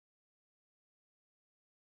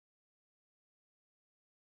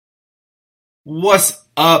What's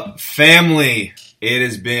up, family? It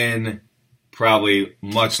has been probably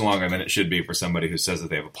much longer than it should be for somebody who says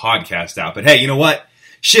that they have a podcast out. But hey, you know what?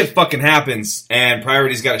 Shit fucking happens, and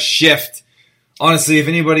priorities got to shift. Honestly, if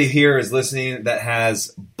anybody here is listening that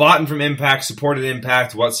has bought bought, supported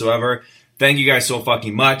Impact whatsoever, thank you guys so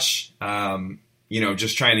fucking much.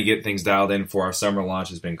 Just trying to get things dialed in for our summer launch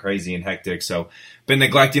has been crazy and hectic. So, been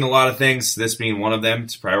neglecting a lot of things, this being one of them,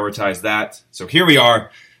 to prioritize that. So here we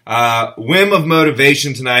are. Whim of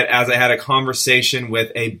motivation tonight as I had a conversation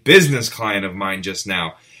with a business client of mine just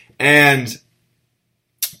now. And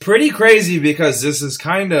pretty crazy because this is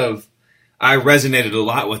I resonated a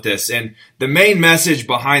lot with this. And the main message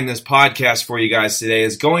behind this podcast for you guys today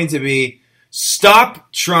is going to be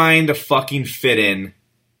stop trying to fucking fit in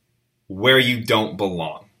where you don't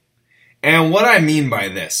belong. And what I mean by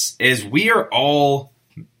this is we are all,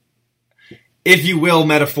 if you will,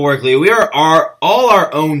 metaphorically, we are all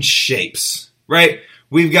our own shapes, right?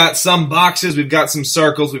 We've got some boxes, we've got some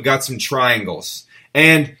circles, we've got some triangles.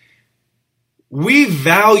 And we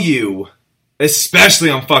value, especially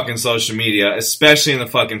on fucking social media, especially in the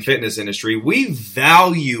fucking fitness industry, we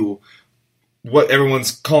value what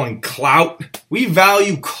everyone's calling clout. We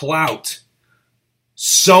value clout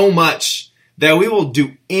so much that we will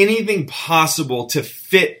do anything possible to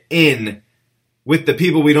fit in with the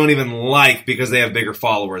people we don't even like because they have bigger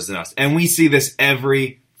followers than us. And we see this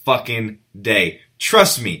every fucking day.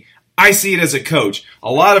 Trust me, I see it as a coach.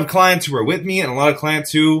 A lot of clients who are with me and a lot of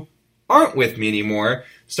clients who aren't with me anymore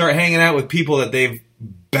start hanging out with people that they've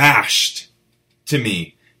bashed to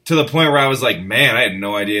me to the point where I was like, man, I had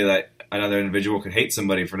no idea that another individual could hate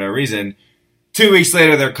somebody for no reason. 2 weeks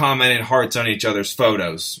later, they're commenting hearts on each other's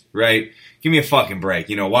photos, right? Give me a fucking break.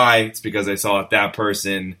 You know why? It's because I saw that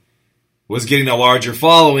person was getting a larger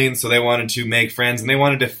following, so they wanted to make friends, and they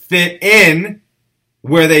wanted to fit in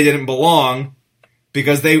where they didn't belong,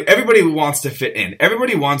 because everybody wants to fit in.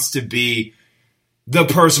 Everybody wants to be the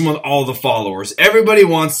person with all the followers. Everybody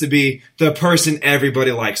wants to be the person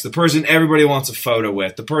everybody likes, the person everybody wants a photo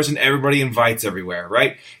with, the person everybody invites everywhere,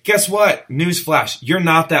 right? Guess what? Newsflash, you're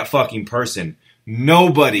not that fucking person.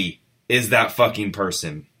 Nobody is that fucking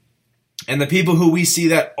person. And the people who we see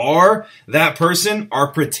that are that person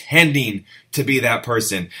are pretending to be that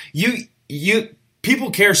person.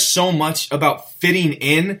 People care so much about fitting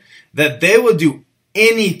in that they will do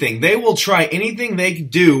anything. They will try anything they can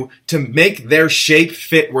do to make their shape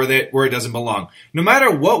fit where it doesn't belong. No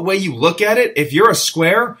matter what way you look at it, if you're a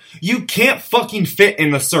square, you can't fucking fit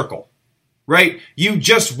in a circle. Right? You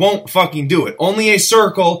just won't fucking do it. Only a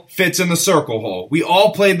circle fits in the circle hole. We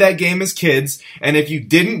all played that game as kids, and if you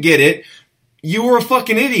didn't get it, you were a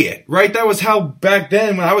fucking idiot, right? That was how back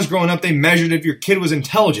then, when I was growing up, they measured if your kid was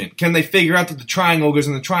intelligent. Can they figure out that the triangle goes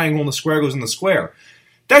in the triangle and the square goes in the square?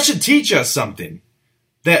 That should teach us something.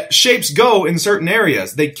 That shapes go in certain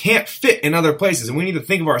areas. They can't fit in other places, and we need to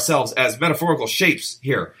think of ourselves as metaphorical shapes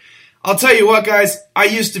here. I'll tell you what, guys, I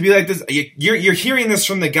used to be like this. You're hearing this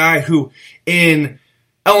from the guy who in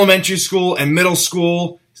elementary school and middle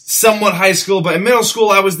school, somewhat high school, but in middle school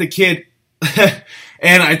I was the kid,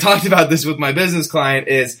 and I talked about this with my business client,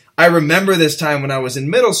 is I remember this time when I was in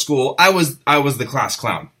middle school, I was the class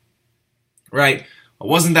clown, right? I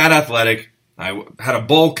wasn't that athletic. I had a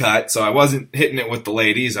bowl cut, so I wasn't hitting it with the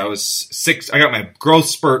ladies. I got my growth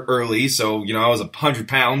spurt early, so, I was 100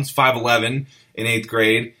 pounds, 5'11", in 8th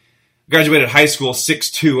grade. Graduated high school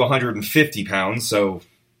 6'2", 150 pounds, so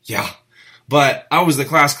yeah. But I was the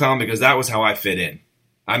class clown because that was how I fit in.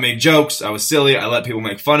 I made jokes, I was silly, I let people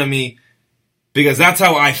make fun of me, because that's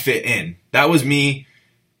how I fit in. That was me.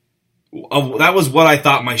 That was what I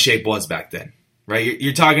thought my shape was back then, right?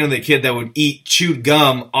 You're talking to the kid that would eat chewed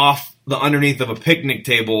gum off the underneath of a picnic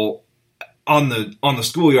table on the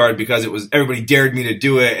schoolyard because it was everybody dared me to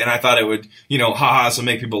do it, and I thought it would, haha, so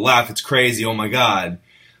make people laugh. It's crazy, oh my god.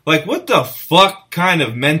 Like, what the fuck kind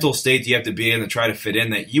of mental state do you have to be in to try to fit in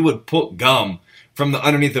that you would put gum from the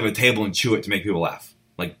underneath of a table and chew it to make people laugh?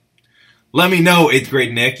 Like, let me know, 8th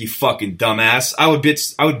grade Nick, you fucking dumbass. I would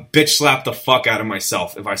bitch slap the fuck out of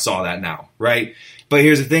myself if I saw that now, right? But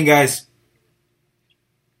here's the thing, guys.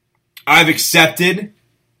 I've accepted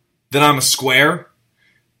that I'm a square,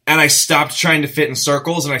 and I stopped trying to fit in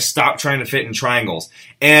circles, and I stopped trying to fit in triangles.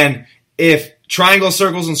 And if triangles,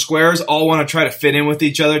 circles, and squares all want to try to fit in with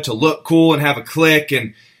each other to look cool and have a clique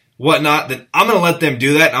and whatnot, then I'm going to let them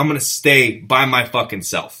do that, and I'm going to stay by my fucking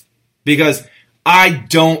self. Because I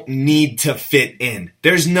don't need to fit in.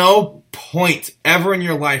 There's no point ever in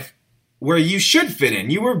your life where you should fit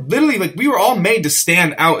in. You were literally, we were all made to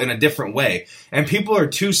stand out in a different way. And people are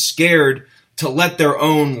too scared to let their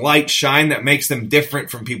own light shine that makes them different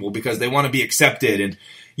from people because they want to be accepted, and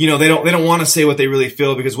they don't want to say what they really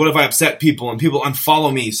feel because what if I upset people and people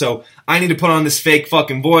unfollow me? So I need to put on this fake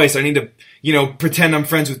fucking voice. I need to pretend I'm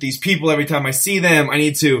friends with these people every time I see them. I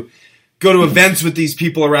need to go to events with these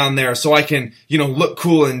people around there so I can look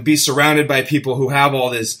cool and be surrounded by people who have all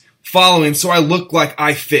this following so I look like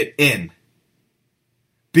I fit in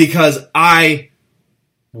because I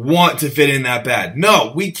want to fit in that bad.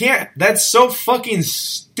 No, we can't. That's so fucking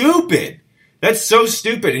stupid. That's so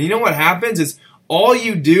stupid. And you know what happens is all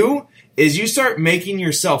you do is you start making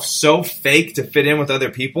yourself so fake to fit in with other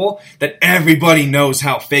people that everybody knows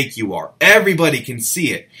how fake you are. Everybody can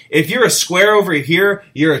see it. If you're a square over here,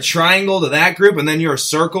 you're a triangle to that group, and then you're a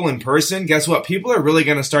circle in person, guess what? People are really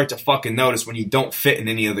going to start to fucking notice when you don't fit in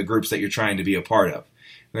any of the groups that you're trying to be a part of.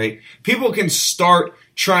 Right? People can start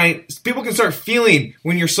feeling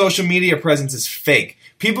when your social media presence is fake.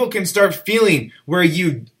 People can start feeling where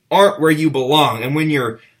you aren't where you belong and when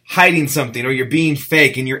you're hiding something or you're being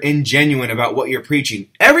fake and you're ingenuine about what you're preaching.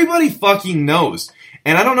 Everybody fucking knows.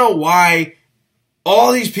 And I don't know why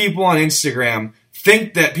all these people on Instagram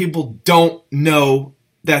think that people don't know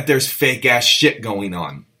that there's fake ass shit going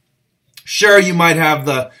on. Sure, you might have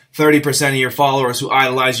the 30% of your followers who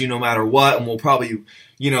idolize you no matter what and will probably,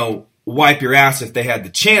 wipe your ass if they had the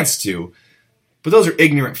chance to. But those are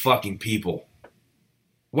ignorant fucking people.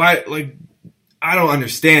 Why, I don't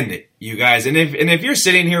understand it, you guys. And if you're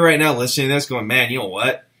sitting here right now listening to this going, man, you know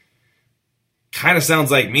what? Kind of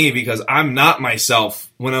sounds like me because I'm not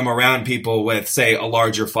myself when I'm around people with, say, a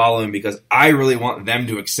larger following because I really want them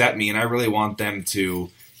to accept me and I really want them to,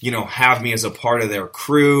 have me as a part of their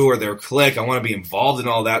crew or their clique. I want to be involved in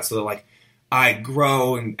all that so that, I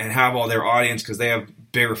grow and have all their audience because they have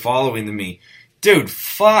bigger following than me. Dude,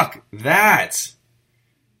 fuck that.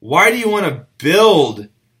 Why do you want to build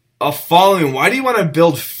a following? Why do you want to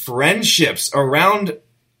build friendships around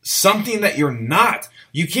something that you're not?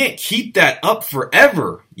 You can't keep that up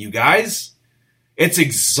forever, you guys. It's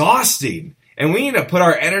exhausting. And we need to put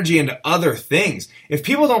our energy into other things. If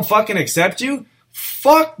people don't fucking accept you,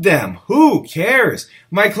 fuck them. Who cares?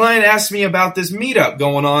 My client asked me about this meetup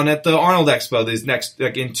going on at the Arnold Expo this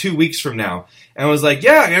in 2 weeks from now. And I was like,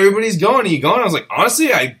 yeah, everybody's going. Are you going? I was like,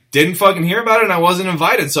 honestly, I didn't fucking hear about it and I wasn't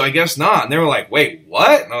invited, so I guess not. And they were like, wait,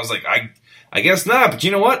 what? And I was like, I guess not. But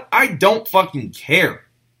you know what? I don't fucking care.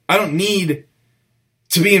 I don't need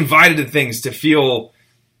to be invited to things to feel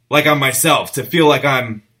like I'm myself, to feel like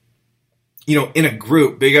I'm, in a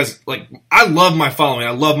group, because I love my following.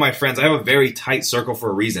 I love my friends. I have a very tight circle for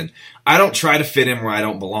a reason. I don't try to fit in where I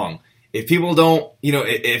don't belong. If people don't,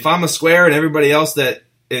 if I'm a square and everybody else that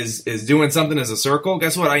is doing something as a circle,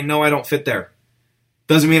 guess what? I know I don't fit there.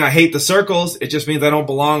 Doesn't mean I hate the circles. It just means I don't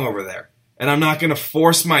belong over there. And I'm not going to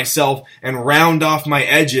force myself and round off my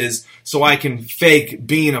edges so I can fake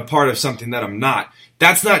being a part of something that I'm not.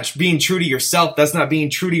 That's not being true to yourself. That's not being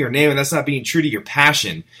true to your name. And that's not being true to your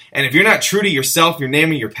passion. And if you're not true to yourself, your name,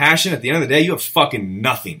 and your passion, at the end of the day, you have fucking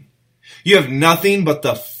nothing. You have nothing but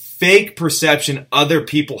the fake perception other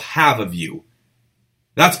people have of you.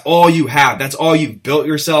 That's all you have. That's all you've built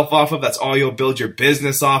yourself off of. That's all you'll build your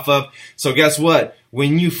business off of. So guess what?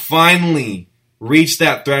 When you finally reach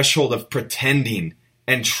that threshold of pretending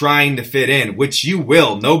and trying to fit in, which you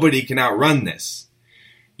will, nobody can outrun this,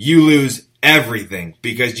 you lose everything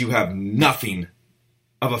because you have nothing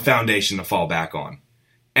of a foundation to fall back on.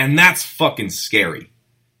 And that's fucking scary.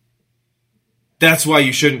 That's why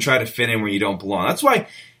you shouldn't try to fit in where you don't belong. That's why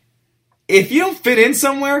if you don't fit in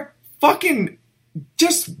somewhere, fucking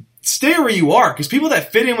just stay where you are, because people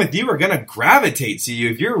that fit in with you are going to gravitate to you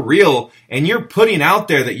if you're real and you're putting out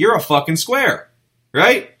there that you're a fucking square,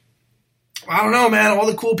 right? I don't know, man. All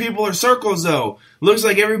the cool people are circles, though. Looks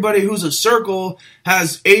like everybody who's a circle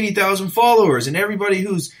has 80,000 followers, and everybody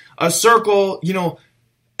who's a circle,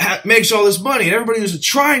 makes all this money, and everybody who's a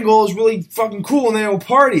triangle is really fucking cool and they all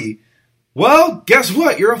party. Well, guess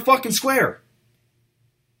what? You're a fucking square.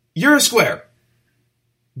 You're a square.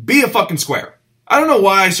 Be a fucking square. I don't know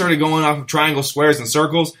why I started going off of triangles, squares, and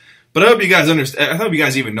circles, but I hope you guys understand. I hope you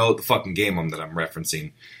guys even know the fucking game that I'm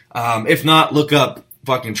referencing. If not, look up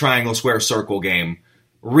fucking triangle, square, circle game.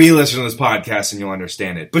 Re-listen to this podcast and you'll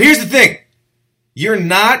understand it. But here's the thing. You're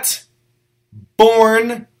not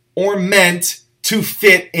born or meant to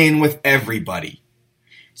fit in with everybody.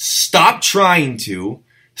 Stop trying to.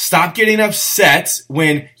 Stop getting upset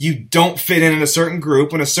when you don't fit in a certain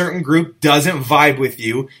group, when a certain group doesn't vibe with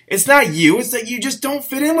you. It's not you, it's that you just don't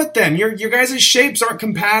fit in with them. Your guys' shapes aren't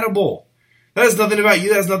compatible. That has nothing about you,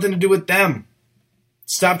 that has nothing to do with them.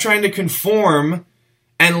 Stop trying to conform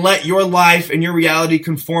and let your life and your reality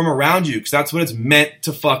conform around you, because that's what it's meant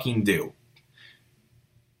to fucking do.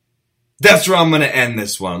 That's where I'm going to end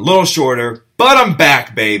this one. A little shorter, but I'm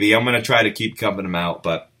back, baby. I'm going to try to keep cupping them out,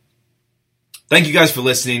 but thank you guys for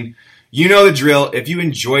listening. You know the drill. If you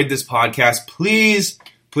enjoyed this podcast, please,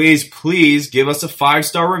 please, please give us a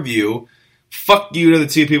 5-star review. Fuck you to the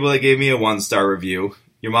 2 people that gave me a 1-star review.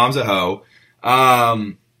 Your mom's a hoe.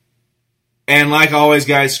 And like always,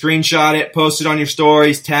 guys, screenshot it, post it on your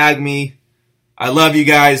stories, tag me. I love you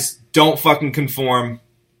guys. Don't fucking conform.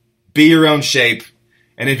 Be your own shape.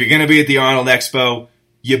 And if you're going to be at the Arnold Expo,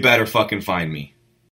 you better fucking find me.